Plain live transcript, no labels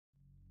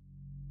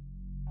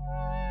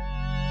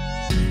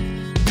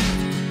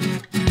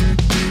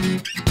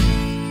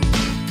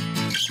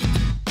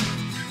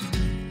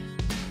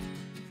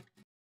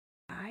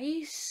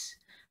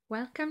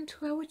Welcome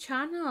to our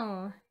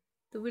channel,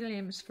 the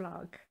Williams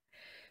vlog.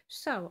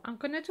 So I'm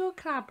going to do a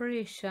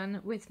collaboration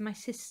with my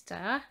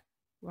sister,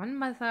 one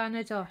mother and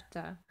a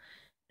daughter.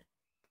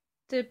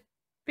 The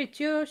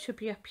video should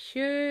be up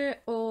here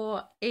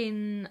or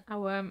in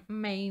our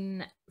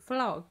main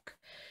vlog,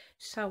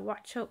 so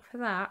watch out for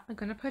that. I'm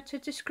going to put a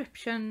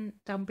description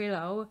down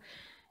below.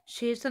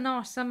 She's an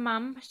awesome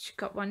mum. She's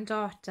got one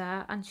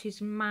daughter and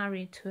she's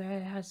married to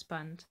her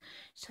husband.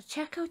 So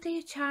check out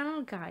their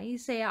channel,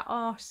 guys. They are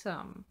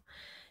awesome.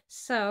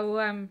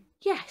 So,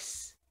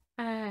 yes,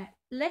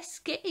 let's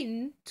get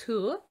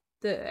into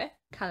the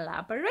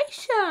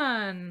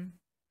collaboration.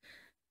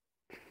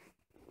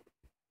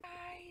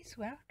 Guys,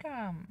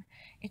 welcome.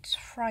 It's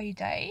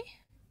Friday.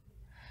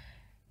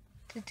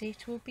 The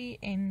date will be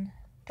in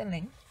the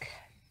link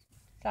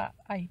that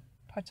I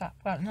put up.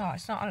 Well, no,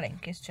 it's not a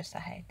link, it's just a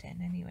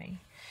heading anyway.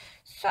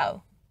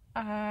 So,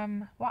 what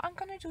I'm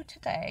going to do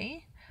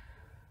today,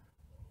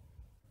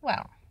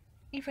 well,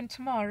 even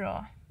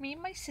tomorrow, me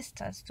and my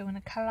sister's doing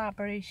a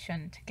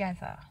collaboration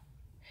together.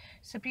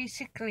 So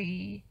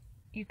basically,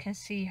 you can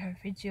see her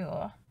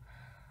video.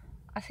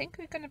 I think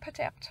we're going to put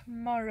it up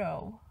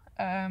tomorrow,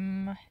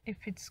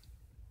 if it's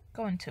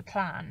going to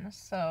plan,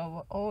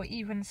 so, or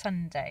even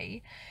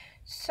Sunday.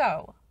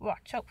 So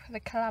watch out for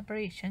the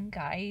collaboration,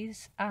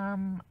 guys.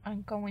 I'm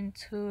going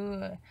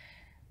to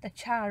the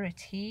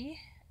charity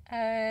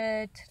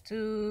to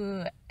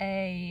do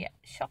a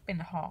shopping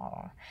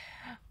haul,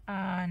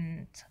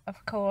 and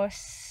of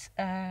course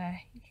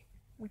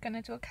we're going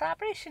to do a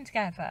collaboration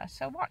together,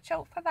 so watch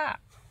out for that.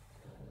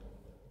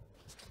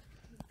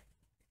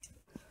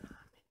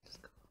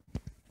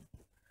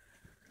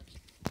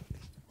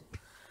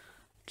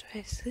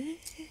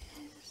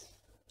 Dresses.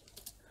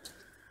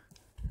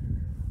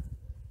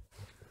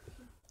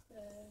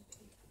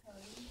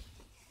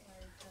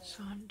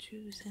 So I'm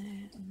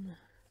choosing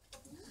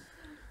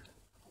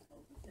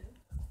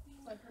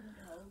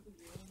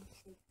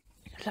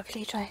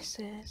lovely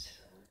dresses.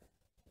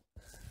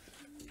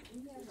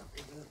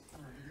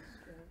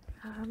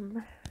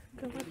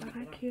 Go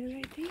back here,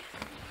 lady.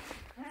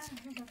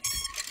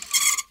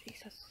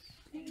 Jesus.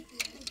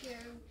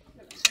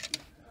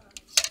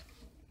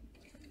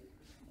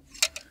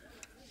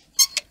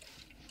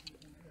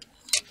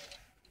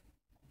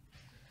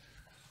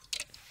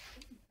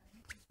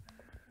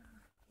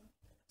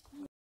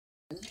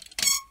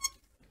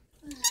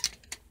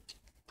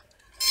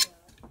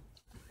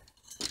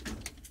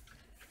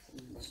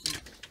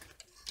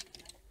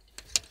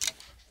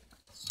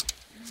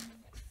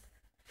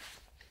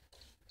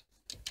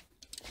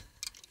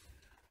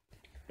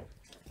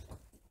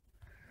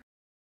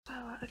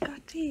 Oh, I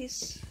got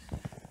these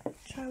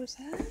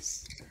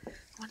trousers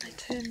when I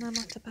turn them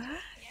at the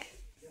back.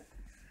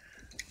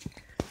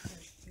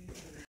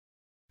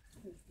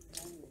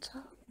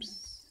 Tops.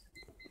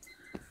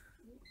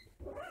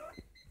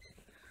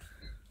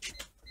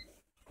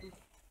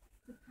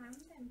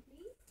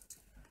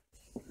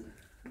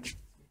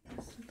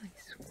 That's a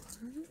nice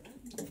one.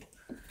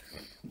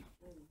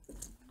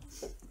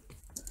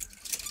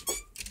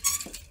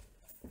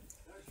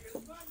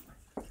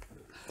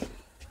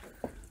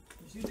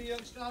 See the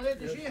young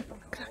Scarlet, is she?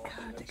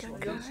 Cardigan, Young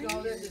guys.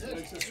 Scarlet, is it?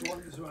 It's the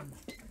Swans one.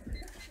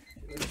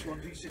 The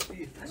Swan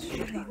V60. That's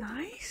really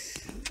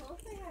nice.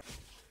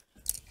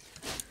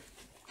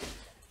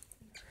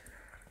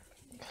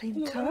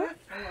 Clean top.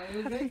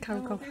 I think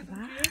I'll go for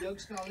that. Young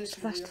Scarlet.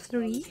 So that's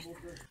 3.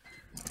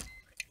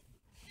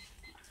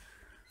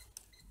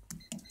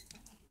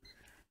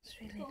 It's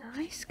really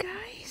nice,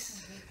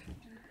 guys.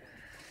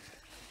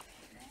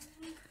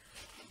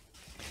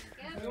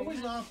 I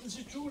always laugh, this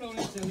is true now, I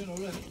tell you know,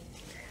 right?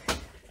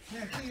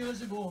 Yeah, 3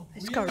 years ago.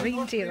 It's got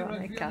reindeer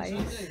on it,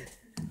 guys.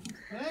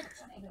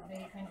 Correct?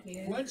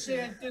 Once they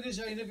enter the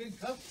Heineken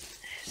Cup,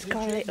 It's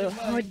got a little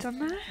hood on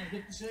there. I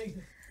get to say,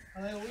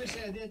 and I always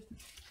said it,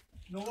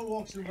 no one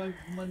walks without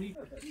money.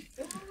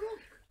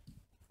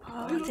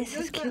 Oh, this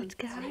is cute,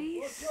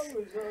 guys.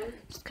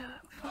 It's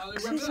got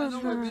foxes on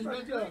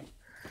there.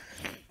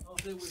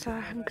 So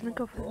I'm gonna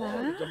go for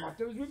that. 1,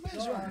 2, 3,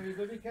 5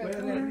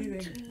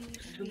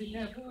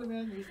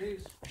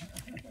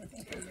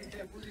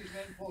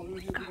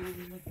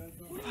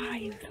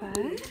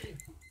 there.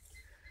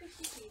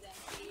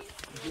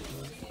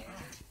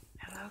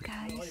 Hello,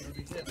 guys.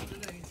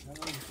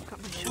 Got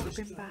my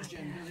shopping bag.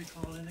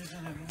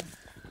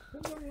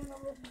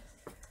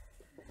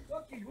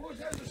 Look, he goes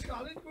out to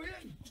Scotland, go in.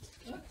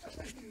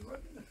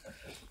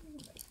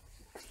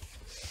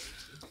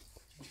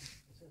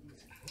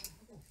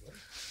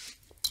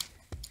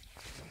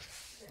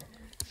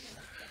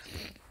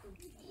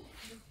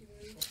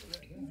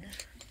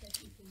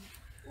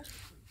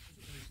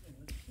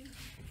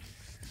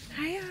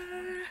 Hiya.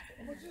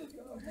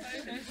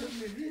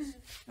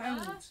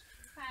 Pounds.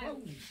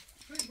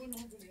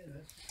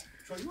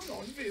 So you're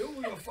on video,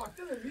 you're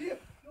fucking in here.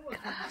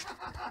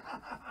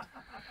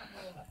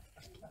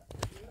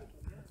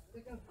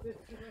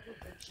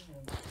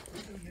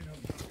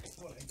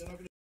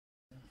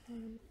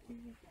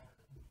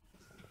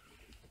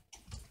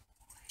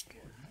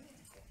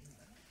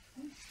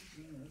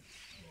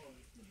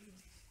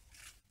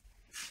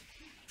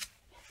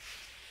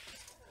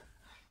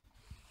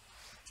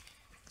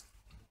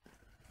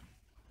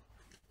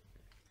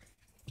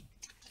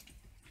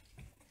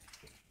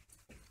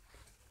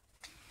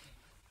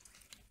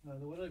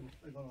 what I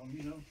got on,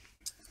 you know.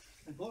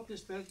 I bought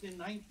this belt in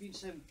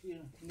 1970, you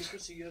know,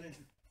 Nicholas here in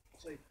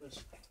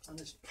Cyprus,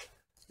 and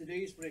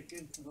today's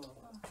breaking. Oh.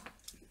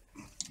 I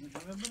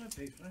remember I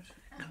paid for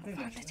it.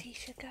 On the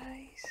t-shirt,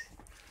 guys.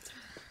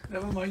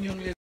 Never mind, young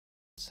lady.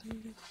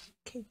 Some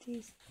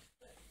kiddies'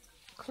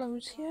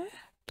 clothes here.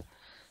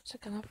 So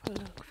I'm gonna have a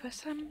look for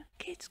some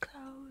kids'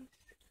 clothes.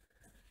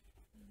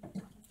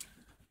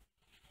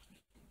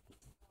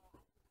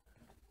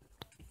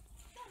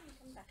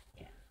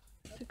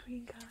 The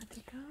green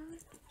cardigan.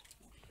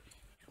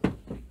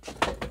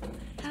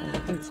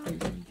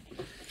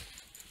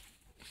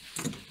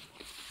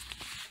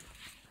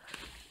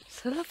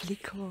 It's a lovely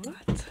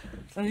coat.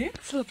 Sorry?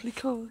 It's a lovely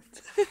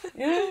coat.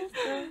 Yeah.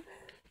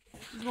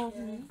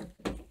 Lovely.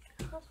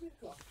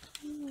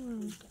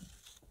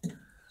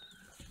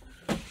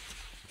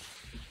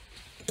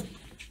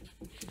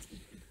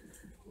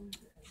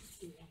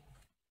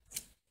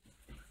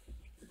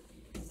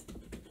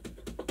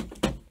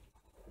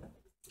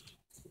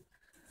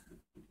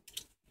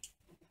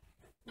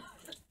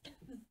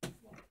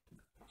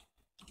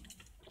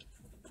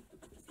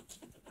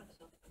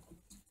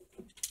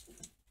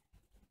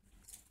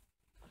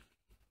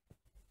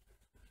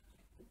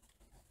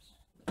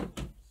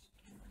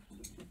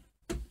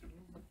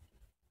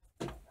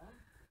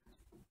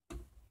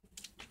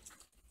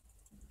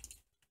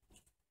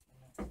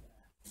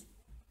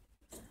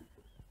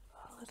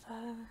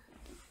 All the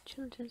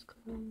children's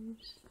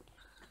clothes.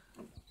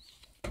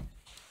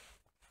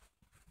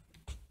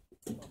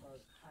 Look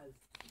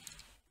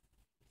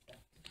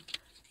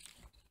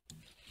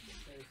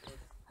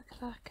at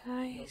that,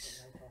 guys.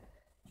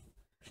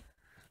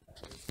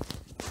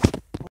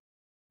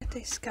 Look at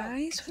this,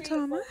 guys, for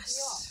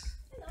Thomas.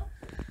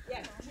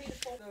 Yeah, 3 to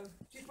 4. So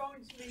she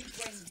phones me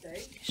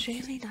Wednesday. It's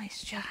really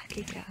nice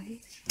jacket,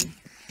 guys.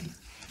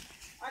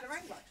 I had a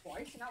ring back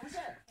twice, and that was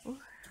it. Oh,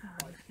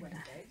 Twice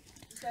Wednesday.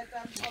 She said,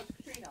 oh, it's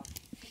Katrina. I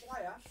said,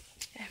 hiya.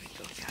 there we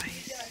go,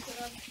 guys. Yeah, I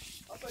said,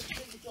 I've got to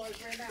bring the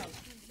driver in now.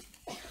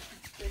 So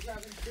he's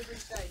having a good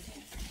day.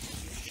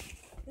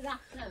 Good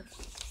afternoon.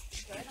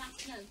 Good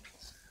afternoon.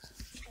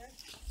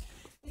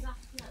 Good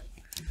afternoon.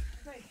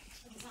 Okay.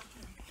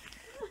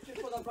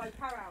 Just put the right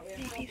car out here.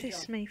 Maybe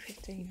this may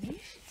fit Amy.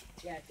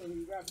 Yeah, so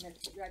we were having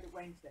it, we had it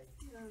Wednesday.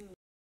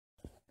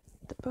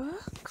 The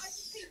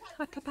books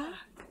at the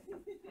back.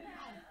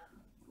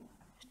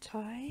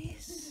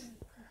 Toys.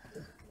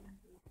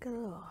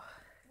 Galore.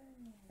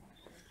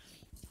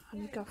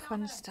 And we got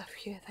fun stuff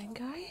here then,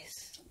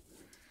 guys.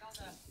 I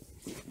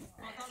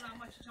don't know how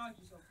much it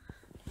charges them.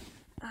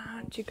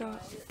 And you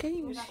got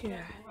games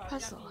here,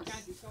 puzzles.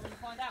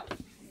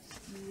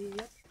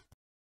 Yep.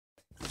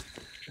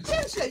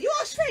 Seriously, you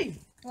asked me?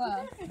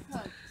 Well,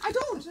 I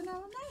don't.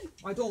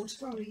 I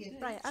don't.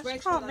 Right,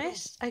 as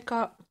promised, I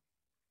got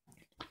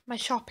my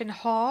shopping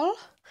haul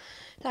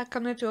that I'm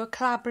gonna do a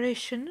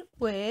collaboration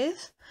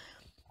with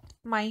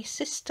my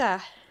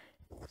sister.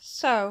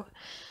 So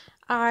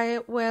I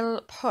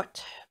will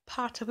put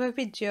part of a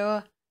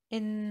video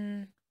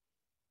in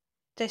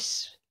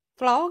this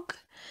vlog.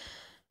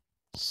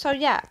 So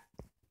yeah,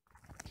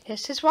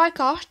 this is what I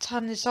got,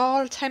 and it's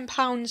all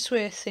 £10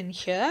 worth in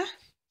here.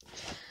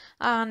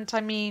 And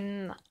I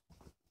mean,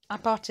 I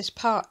bought this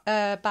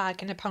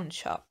bag in a pound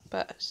shop,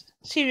 but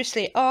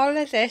seriously, all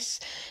of this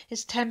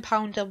is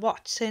 £10 of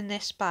what's in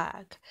this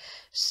bag.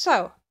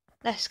 So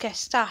let's get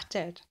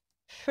started.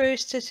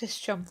 First is this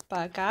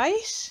jumper,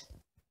 guys.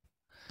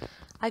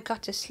 I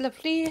got this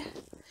lovely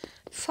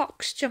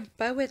fox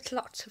jumper with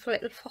lots of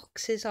little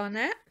foxes on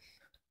it,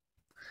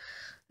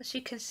 as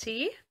you can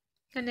see,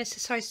 and it's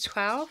a size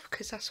 12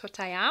 because that's what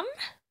I am.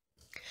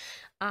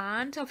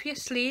 And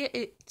obviously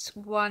it's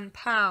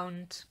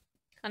 £1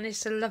 and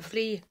it's a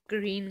lovely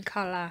green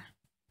colour.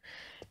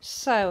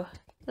 So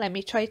let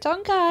me try it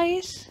on,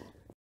 guys.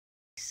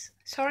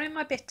 Sorry I'm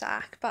a bit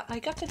dark, but I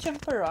got the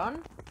jumper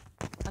on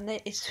and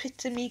it is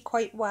fitting me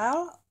quite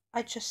well.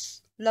 I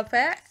just love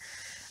it.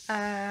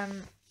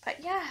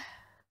 But yeah,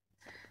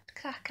 look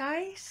at that,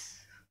 guys.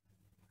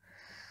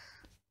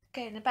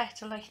 Getting a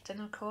better lighting,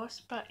 of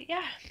course, but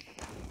yeah,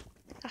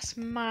 that's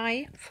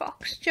my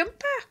fox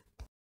jumper.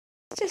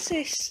 This is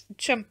this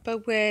jumper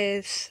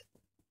with,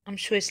 I'm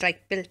sure it's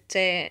like built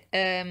I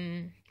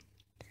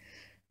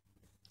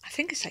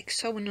think it's like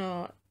sewn,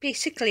 or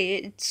basically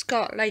it's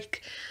got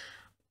like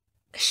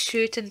a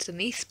shirt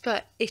underneath,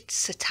 but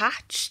it's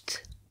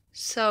attached.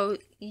 So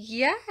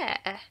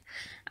yeah,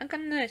 I'm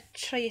gonna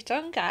try it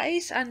on,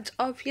 guys, and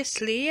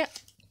obviously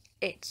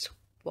it's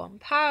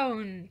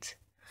 £1.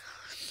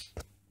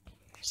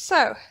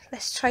 So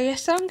let's try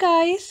it on,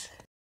 guys.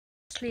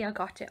 Obviously I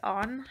got it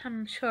on.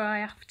 I'm sure I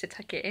have to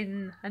tuck it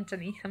in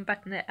underneath and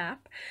button it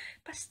up,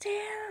 but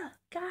still,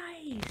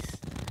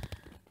 guys,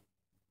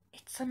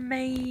 it's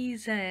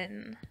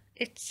amazing.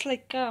 It's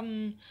like I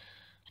don't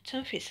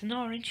know if it's an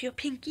orangey or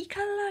pinky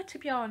colour, to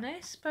be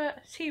honest,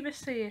 but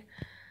seriously,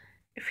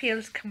 it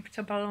feels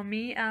comfortable on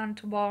me and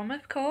warm,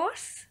 of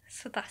course,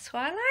 so that's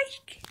what I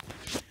like.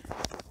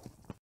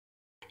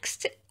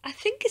 Next, I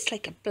think it's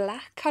like a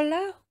black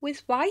colour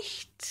with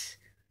white.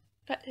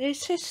 But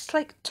it's just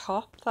like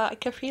top that I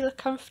can feel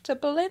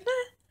comfortable in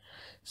it.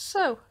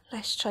 So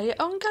let's try it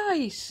on,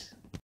 guys.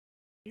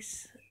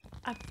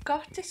 I've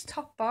got this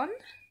top on,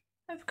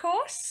 of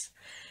course,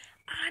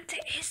 and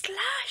it is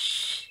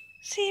lush.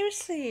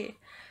 Seriously,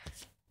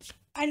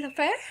 I love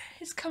it.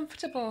 It's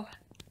comfortable.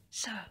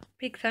 So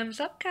big thumbs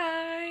up,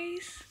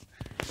 guys.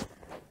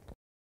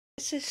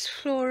 This is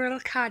floral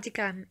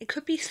cardigan. It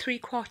could be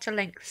 3/4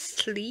 length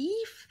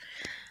sleeve.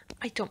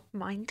 I don't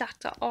mind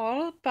that at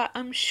all, but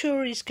I'm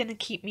sure he's going to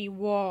keep me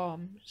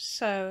warm.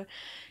 So,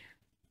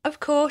 of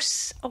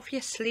course,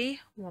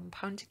 obviously,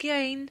 £1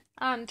 again.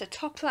 And the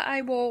top that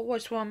I wore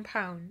was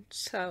 £1.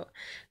 So,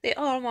 they're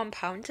all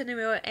 £1 and they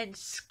were in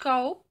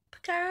scope,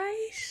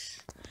 guys.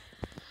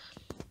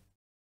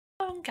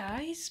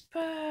 Guys,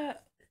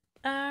 but,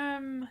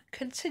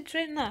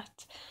 considering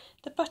that,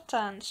 the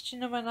buttons, do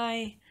you know when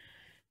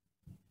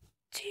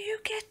do you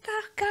get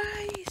that,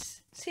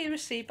 guys?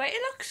 Seriously, but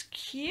it looks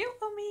cute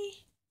on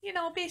me. You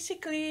know,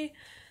 basically,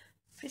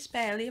 this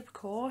belly, of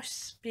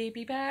course,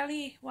 baby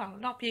belly. Well,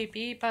 not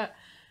baby, but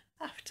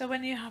after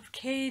when you have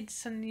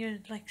kids and you're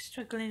like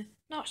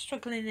not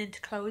struggling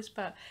into clothes,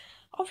 but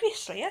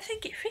obviously I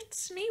think it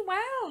fits me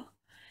well.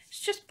 It's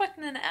just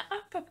buttoning it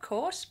up, of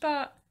course,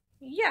 but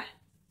yeah,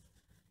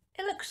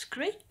 it looks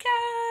great,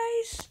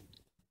 guys.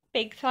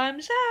 Big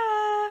thumbs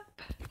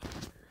up.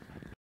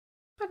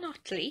 But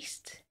not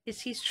least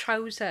is these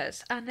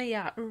trousers, and they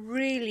are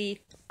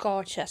really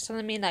gorgeous. And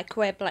I mean, I could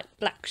wear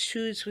black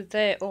shoes with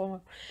it,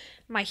 or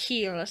my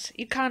heels.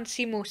 You can't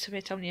see most of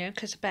it on here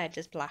because the bed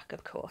is black,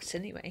 of course,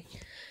 anyway.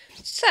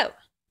 So,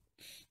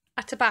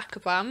 at the back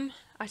of them,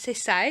 as I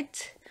said,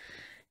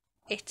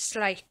 it's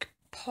like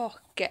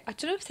pocket. I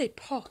don't know if they're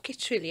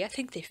pockets really. I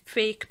think they're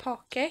fake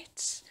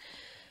pockets.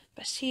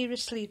 But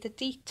seriously, the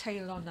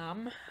detail on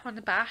them, on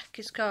the back,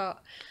 has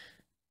got,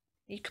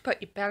 you could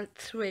put your belt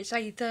through it. It's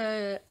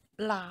either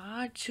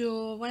large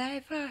or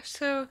whatever.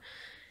 So,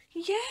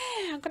 yeah,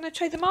 I'm going to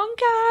try them on,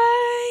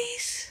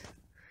 guys.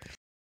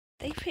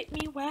 They fit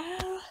me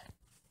well.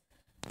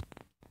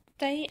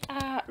 They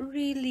are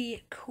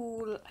really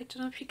cool. I don't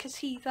know if you can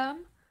see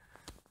them.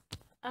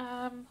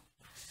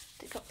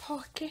 They've got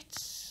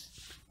pockets.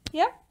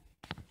 Yep.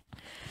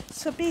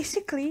 So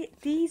basically,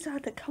 these are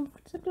the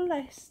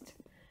comfortablest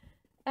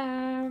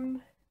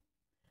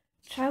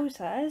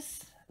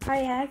trousers I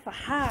ever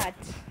had.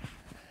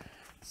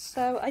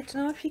 So I don't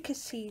know if you can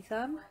see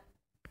them,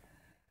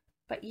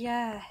 but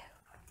yeah,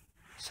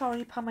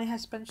 sorry about my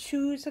husband's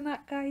shoes and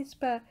that, guys,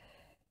 but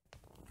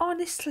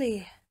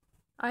honestly,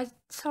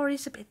 sorry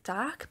it's a bit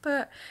dark,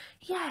 but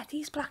yeah,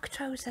 these black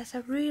trousers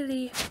are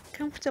really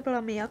comfortable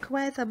on me. I can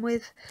wear them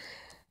with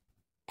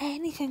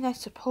anything, I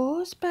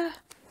suppose, but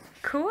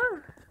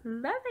cool.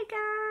 Love it,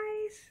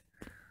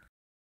 guys.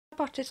 I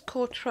bought this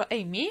coat for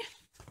Amy.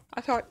 I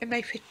thought it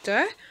may fit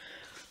her.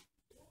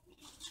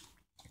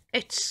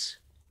 It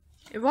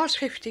was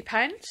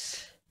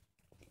 50p,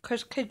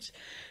 because kids'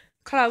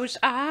 clothes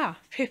are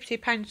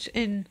 50p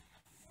in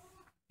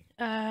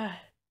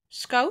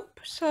scope.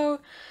 So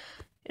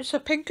it's a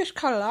pinkish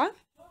colour,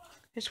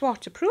 it's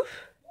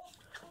waterproof,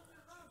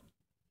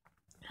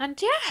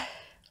 and yeah,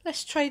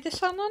 let's try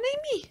this on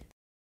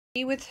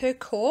Amy with her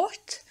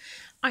coat.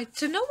 I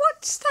don't know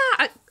what's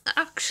that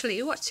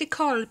actually, what's it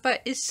called,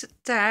 but it's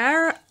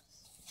Dare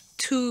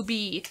to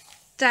Be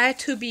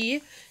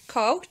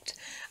coat,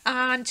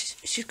 and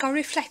she's got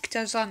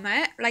reflectors on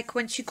it, like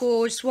when she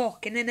goes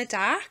walking in the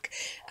dark,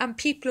 and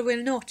people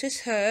will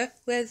notice her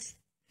with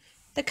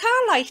the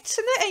car lights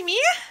in it, Amy.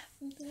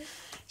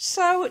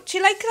 So, do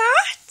you like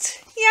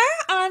that?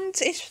 Yeah, and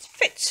it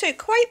fits her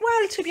quite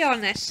well, to be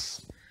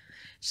honest.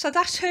 So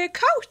that's her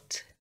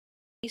coat.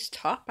 This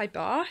top I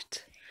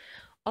bought,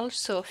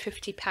 also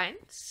 50p,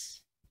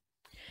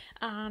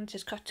 and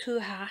it's got 2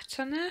 hearts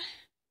on it.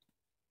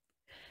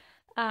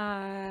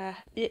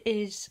 It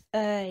is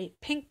a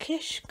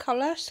pinkish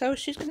colour, so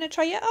she's going to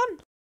try it on.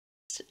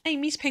 It's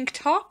Amy's pink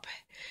top.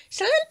 It's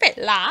a little bit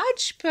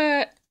large,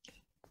 but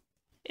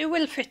it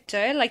will fit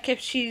her, like if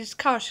she's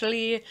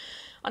casually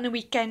on a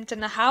weekend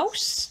in the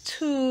house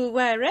to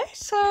wear it.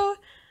 So,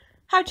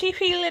 how do you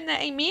feel in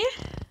it, Amy?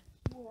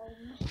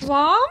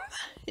 Warm?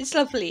 It's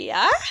lovely,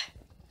 yeah?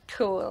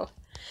 Cool.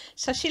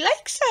 So she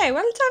likes it.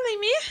 Well done,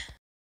 Amy.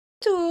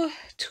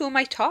 Two of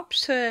my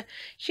tops.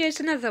 Here's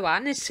another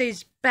one. It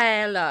says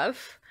Bear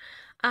Love,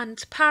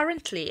 and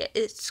apparently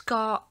it's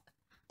got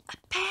a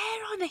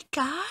bear on it,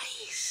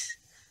 guys.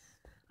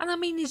 And I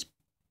mean, it's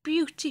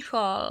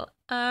beautiful.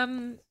 I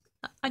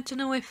don't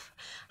know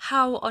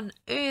how on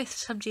earth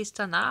somebody's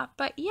done that,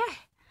 but yeah,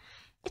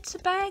 it's a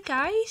bear,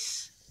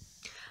 guys.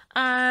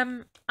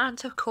 And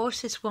of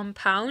course it's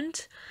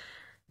 £1.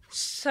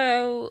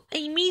 So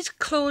Amy's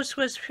clothes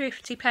was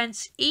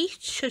 50p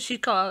each, so she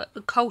got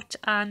a coat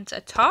and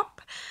a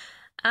top.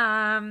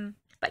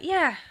 But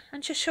yeah,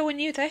 I'm just showing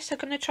you this. I'm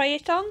gonna try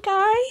it on,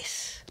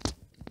 guys.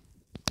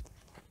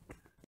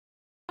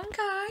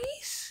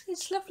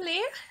 It's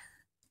lovely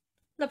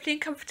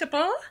and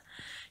comfortable.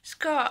 It's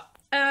got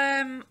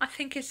I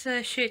think it's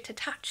a shirt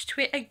attached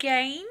to it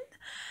again.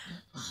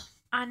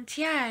 And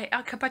yeah,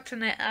 I could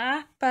button it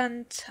up,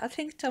 and I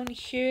think it's only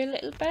here a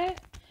little bit.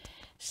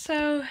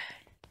 So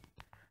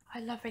I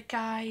love it,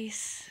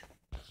 guys.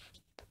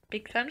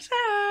 Big thumbs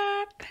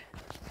up.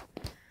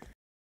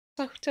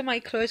 So to my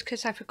clothes,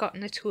 because I've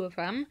forgotten the two of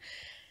them.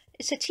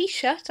 It's a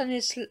t-shirt and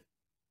it's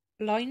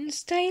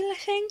Lonsdale, I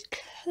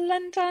think.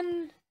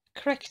 London.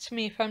 Correct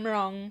me if I'm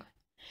wrong.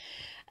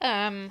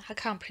 I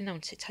can't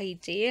pronounce it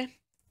tidy.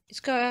 It's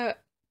got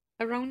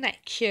a round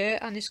neck here,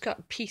 and it's got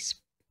a piece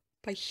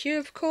by here,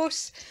 of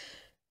course.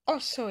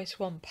 Also, it's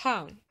 £1.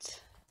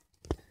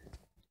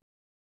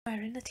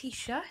 Wearing a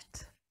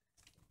t-shirt.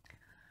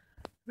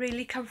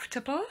 Really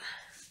comfortable.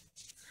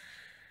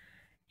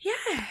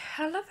 Yeah,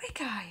 I love it,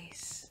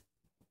 guys.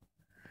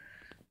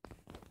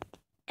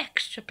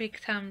 Extra big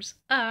thumbs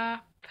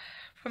up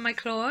for my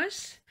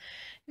clothes.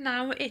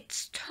 Now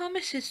it's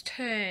Thomas's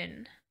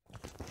turn.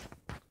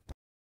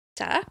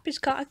 Up, he's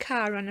got a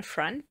car on the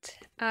front.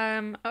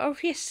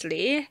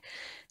 Obviously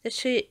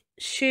the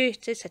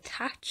shirt is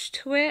attached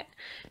to it.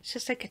 It's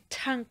just like a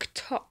tank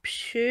top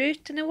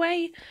shirt in a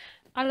way.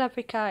 I love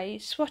it,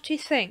 guys. What do you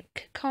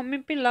think?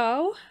 Comment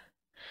below.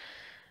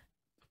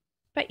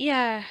 But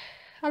yeah,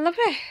 I love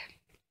it.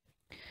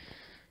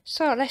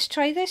 So let's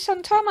try this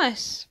on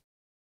Thomas.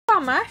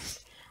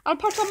 Thomas, I'll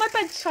put on my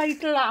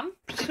bedside lamp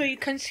so you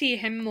can see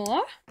him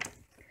more.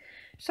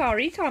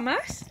 Sorry,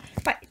 Thomas.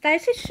 But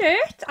there's his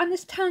shirt and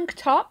his tank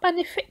top, and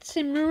it fits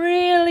him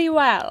really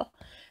well.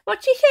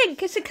 What do you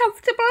think? Is it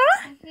comfortable?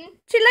 Do you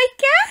like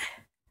it?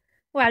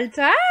 Well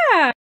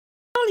done.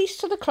 All these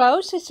to the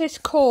clothes is this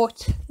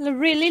coat. They're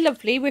really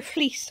lovely with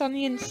fleece on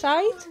the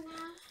inside.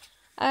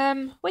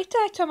 Wait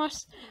there,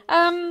 Thomas.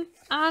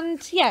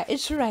 And yeah,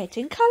 it's red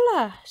in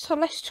colour. So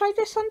let's try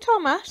this on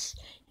Thomas.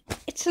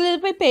 It's a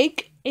little bit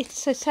big.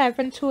 It's a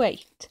 7 to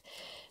 8.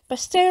 But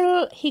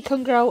still, he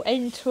can grow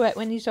into it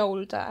when he's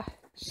older.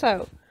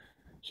 So,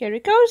 here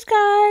it goes,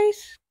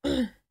 guys.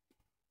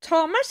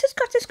 Thomas has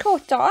got his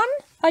coat on.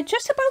 I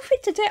just about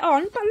fitted it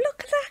on, but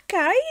look at that,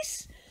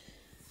 guys.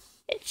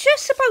 It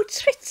just about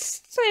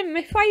fits him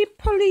if I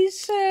pull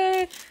his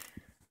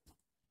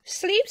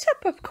sleeves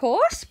up, of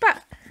course.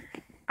 But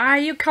are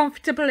you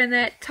comfortable in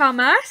it,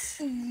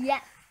 Thomas?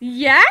 Yeah.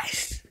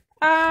 Yes.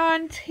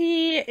 And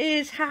he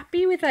is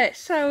happy with it.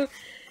 So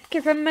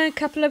give him a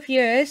couple of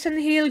years and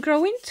he'll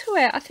grow into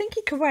it. I think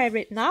he can wear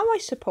it now, I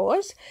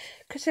suppose,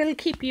 because it'll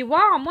keep you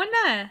warm, won't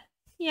it?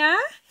 Yeah?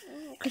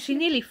 Because you're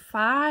nearly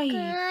 5.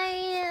 Can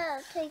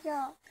I take it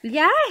off?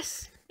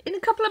 Yes. In a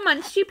couple of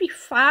months you'll be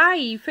 5,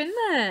 isn't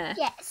it?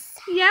 Yes.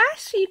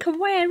 Yes, so you can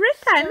wear it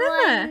then,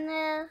 isn't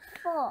it?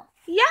 4.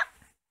 Yep.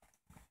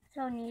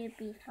 So need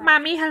to be 5.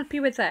 Mummy help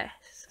you with this.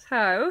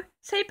 So,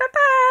 say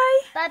bye-bye.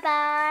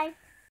 Bye-bye.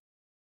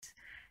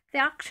 The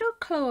actual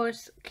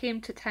clothes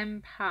came to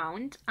 £10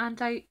 and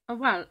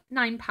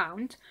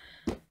 £9.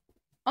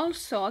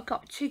 Also, I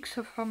got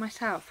jigsaw for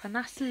myself and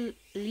that's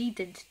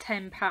leading to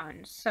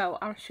 £10. So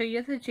I'll show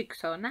you the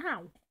jigsaw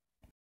now.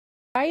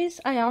 Guys,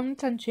 I haven't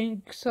done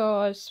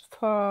jigsaws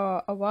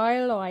for a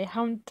while, or I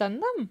haven't done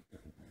them.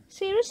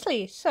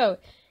 Seriously, so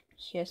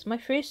here's my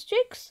first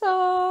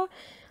jigsaw.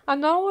 I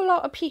know a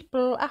lot of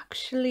people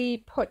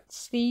actually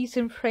put these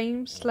in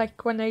frames,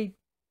 like when I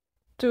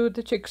do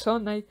the jigsaw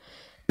and I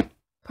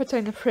put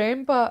in a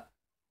frame, but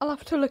I'll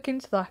have to look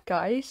into that,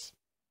 guys.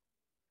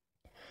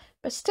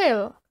 But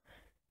still,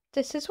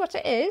 this is what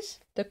it is,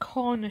 the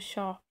corner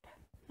shop,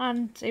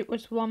 and it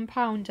was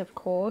 £1, of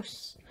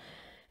course.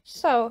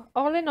 So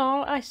all in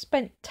all, I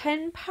spent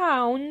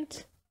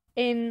 £10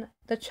 in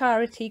the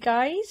charity,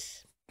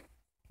 guys.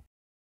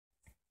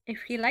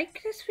 If you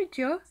like this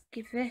video,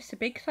 give this a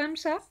big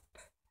thumbs up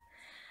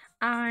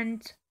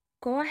and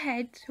go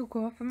ahead to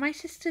go over my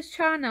sister's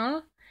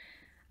channel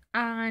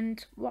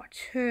and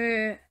watch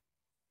her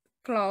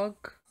vlog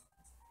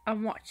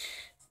and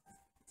watch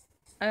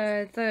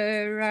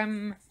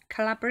the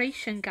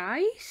collaboration,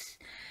 guys.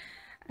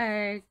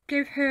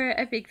 Give her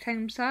a big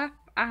thumbs up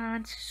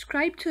and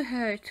subscribe to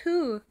her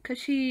too, because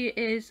she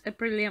is a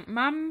brilliant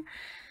mum,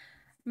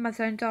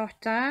 mother and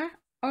daughter.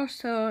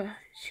 Also,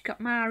 she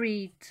got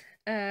married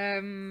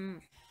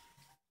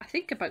I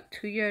think about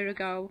 2 years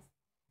ago.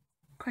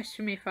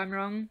 Question me if I'm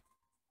wrong,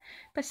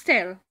 but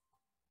still,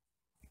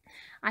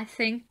 I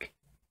think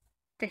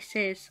this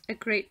is a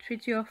great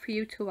video for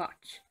you to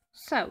watch.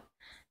 So,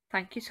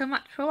 thank you so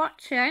much for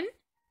watching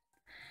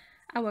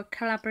our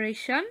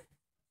collaboration,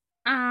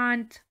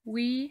 and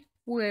we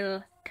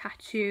will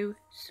catch you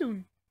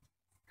soon.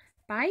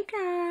 Bye,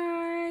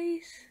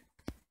 guys.